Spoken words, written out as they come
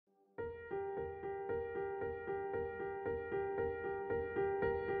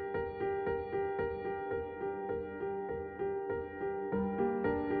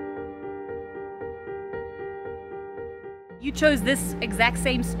You chose this exact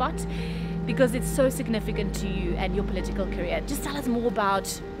same spot because it's so significant to you and your political career. Just tell us more about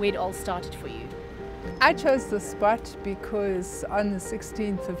where it all started for you. I chose this spot because on the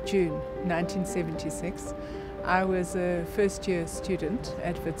 16th of June 1976, I was a first-year student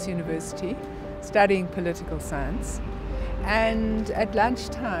at Wits University studying political science. And at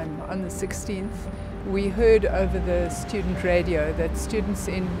lunchtime on the 16th, we heard over the student radio that students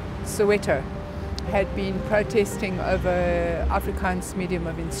in Soweto had been protesting over Afrikaans medium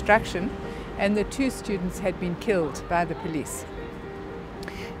of instruction, and the 2 students had been killed by the police.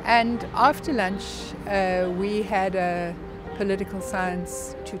 And after lunch, we had a political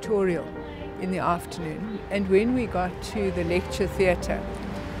science tutorial in the afternoon. And when we got to the lecture theatre,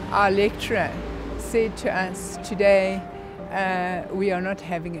 our lecturer said to us, "Today we are not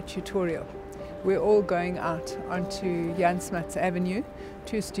having a tutorial. We're all going out onto Jan Smuts Avenue.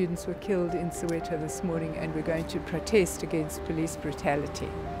 2 students were killed in Soweto this morning, and we're going to protest against police brutality."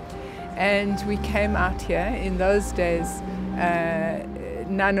 And we came out here. In those days,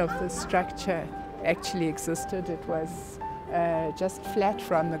 none of the structure actually existed. It was just flat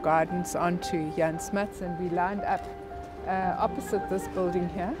from the gardens onto Jan Smuts, and we lined up opposite this building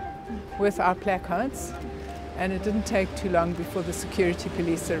here with our placards. And it didn't take too long before the security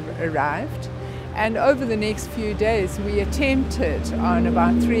police arrived. And over the next few days, we attempted on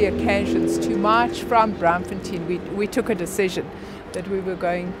about 3 occasions to march from Braamfontein. We took a decision that we were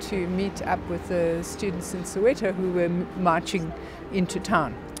going to meet up with the students in Soweto who were marching into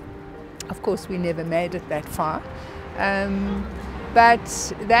town. Of course, we never made it that far.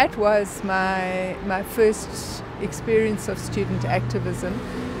 But that was my first experience of student activism.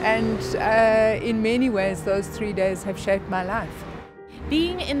 And in many ways, those 3 days have shaped my life.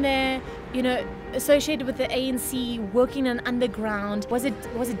 Being in the, associated with the ANC, working in underground, was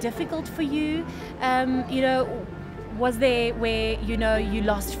it difficult for you? Was there where, you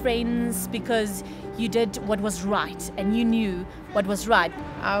lost friends because you did what was right and you knew what was right?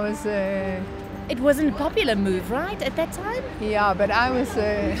 It wasn't a popular move, right, at that time? Yeah, but I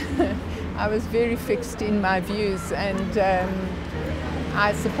was very fixed in my views, and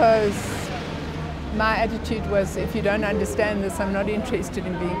I suppose my attitude was, if you don't understand this, I'm not interested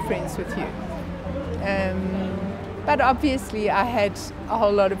in being friends with you. But obviously I had a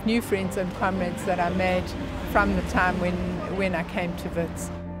whole lot of new friends and comrades that I made from the time when I came to Wits.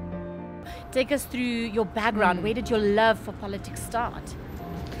 Take us through your background. Where did your love for politics start?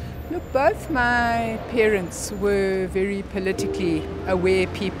 Look, both my parents were very politically aware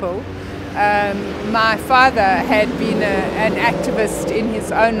people. My father had been an activist in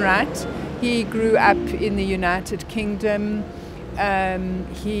his own right. He grew up in the United Kingdom.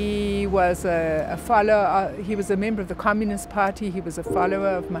 He was a follower. He was a member of the Communist Party. He was a follower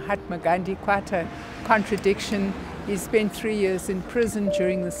of Mahatma Gandhi. Quite a contradiction. He spent 3 years in prison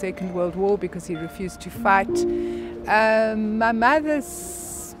during the Second World War because he refused to fight. My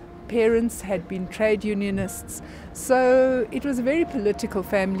mother's parents had been trade unionists, so it was a very political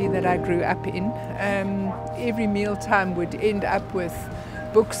family that I grew up in. Every mealtime would end up with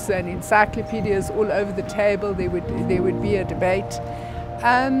books and encyclopedias all over the table. There would be a debate.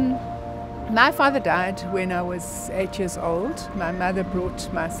 My father died when I was 8 years old. My mother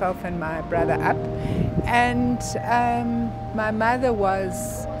brought myself and my brother up, and my mother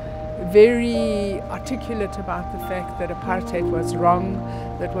was very articulate about the fact that apartheid was wrong,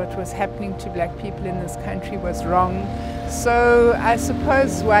 that what was happening to black people in this country was wrong. So I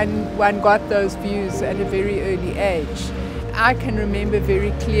suppose one got those views at a very early age. I can remember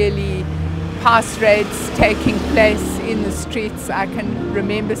very clearly pass raids taking place in the streets. I can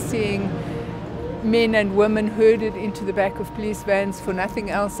remember seeing men and women herded into the back of police vans for nothing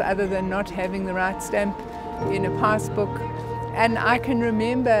else other than not having the right stamp in a passbook. And I can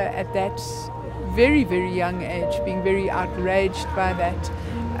remember at that very, very young age being very outraged by that.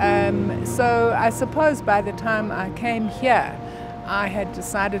 So I suppose by the time I came here, I had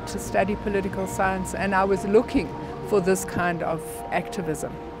decided to study political science, and I was looking for this kind of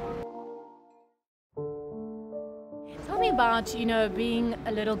activism. Tell me about, being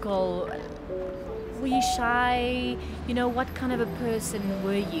a little girl. Were you shy? What kind of a person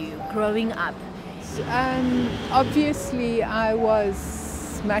were you growing up? Obviously, I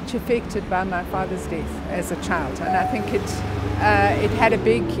was much affected by my father's death as a child, and I think it had a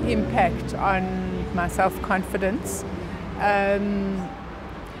big impact on my self-confidence.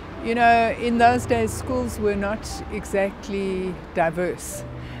 In those days, schools were not exactly diverse.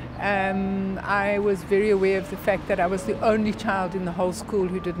 I was very aware of the fact that I was the only child in the whole school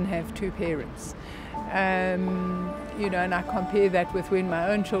who didn't have 2 parents. And I compare that with when my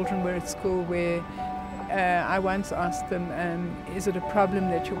own children were at school, where I once asked them, is it a problem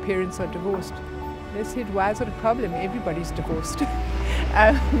that your parents are divorced? They said, why is it a problem? Everybody's divorced.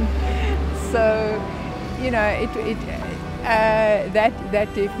 So, you know, that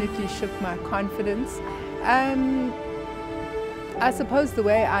definitely shook my confidence. I suppose the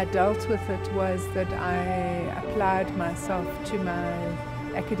way I dealt with it was that I applied myself to my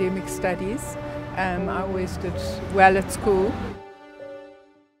academic studies. I always did well at school.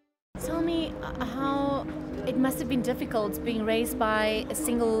 Tell me how it must have been difficult being raised by a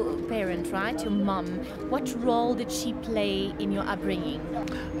single parent, right? Your mum. What role did she play in your upbringing?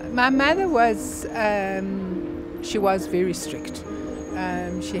 My mother was, she was very strict.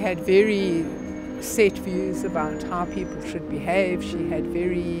 She had very set views about how people should behave. She had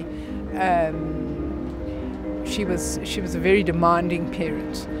very, she was a very demanding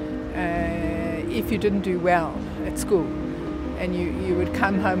parent. If you didn't do well at school and you would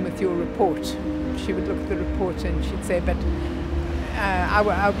come home with your report, she would look at the report and she'd say, but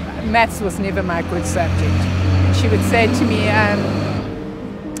maths was never my good subject. And she would say to me,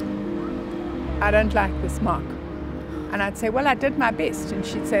 I don't like this mark. And I'd say, well, I did my best. And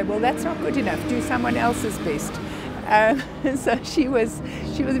she'd say, well, that's not good enough. Do someone else's best. So she was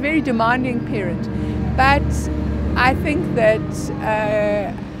a very demanding parent. But I think that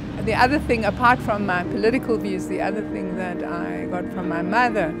the other thing, apart from my political views, the other thing that I got from my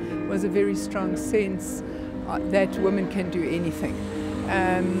mother was a very strong sense that women can do anything.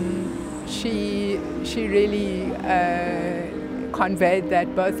 She really conveyed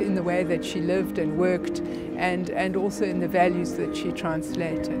that both in the way that she lived and worked and also in the values that she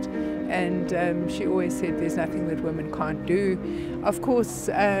translated. And she always said there's nothing that women can't do. Of course,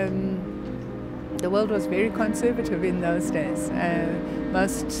 the world was very conservative in those days.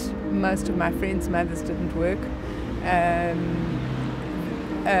 Most of my friends' mothers didn't work.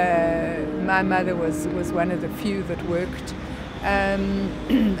 My mother was one of the few that worked.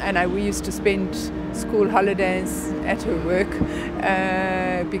 And we used to spend school holidays at her work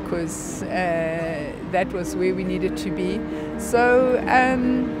because that was where we needed to be. So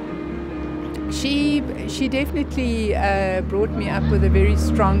she definitely brought me up with a very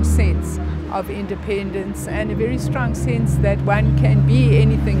strong sense of independence and a very strong sense that one can be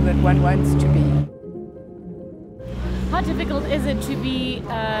anything that one wants to be. How difficult is it to be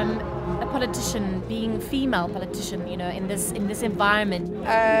a politician, being a female politician, you know, in this environment?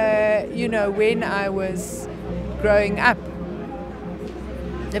 You know, when I was growing up,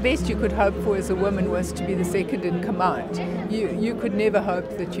 the best you could hope for as a woman was to be the second in command. You could never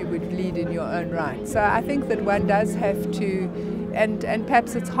hope that you would lead in your own right. So I think that one does have to, and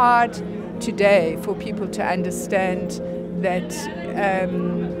perhaps it's hard today for people to understand that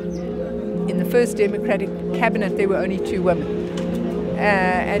in the first Democratic cabinet there were only 2 women.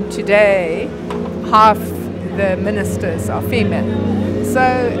 And today half the ministers are female. So,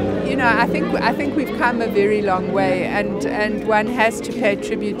 you know, I think we've come a very long way, and one has to pay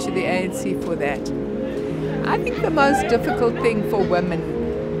tribute to the ANC for that. I think the most difficult thing for women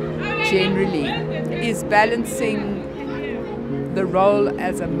generally is balancing the role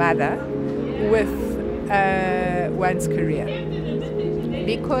as a mother with one's career.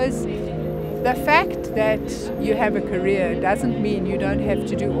 Because the fact that you have a career doesn't mean you don't have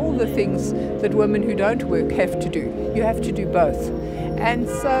to do all the things that women who don't work have to do. You have to do both. And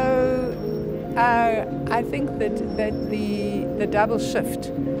so I think that the double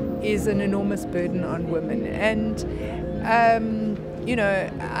shift is an enormous burden on women. And, you know,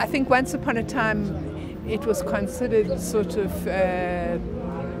 I think once upon a time it was considered sort of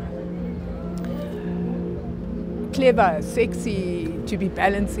clever, sexy to be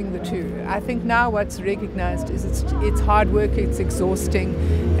balancing the two. I think now what's recognized is it's hard work, it's exhausting,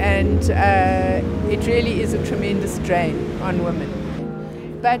 and it really is a tremendous drain on women.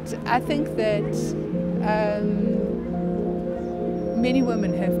 But I think that many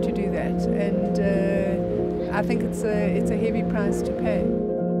women have to do that, and I think it's a heavy price to pay.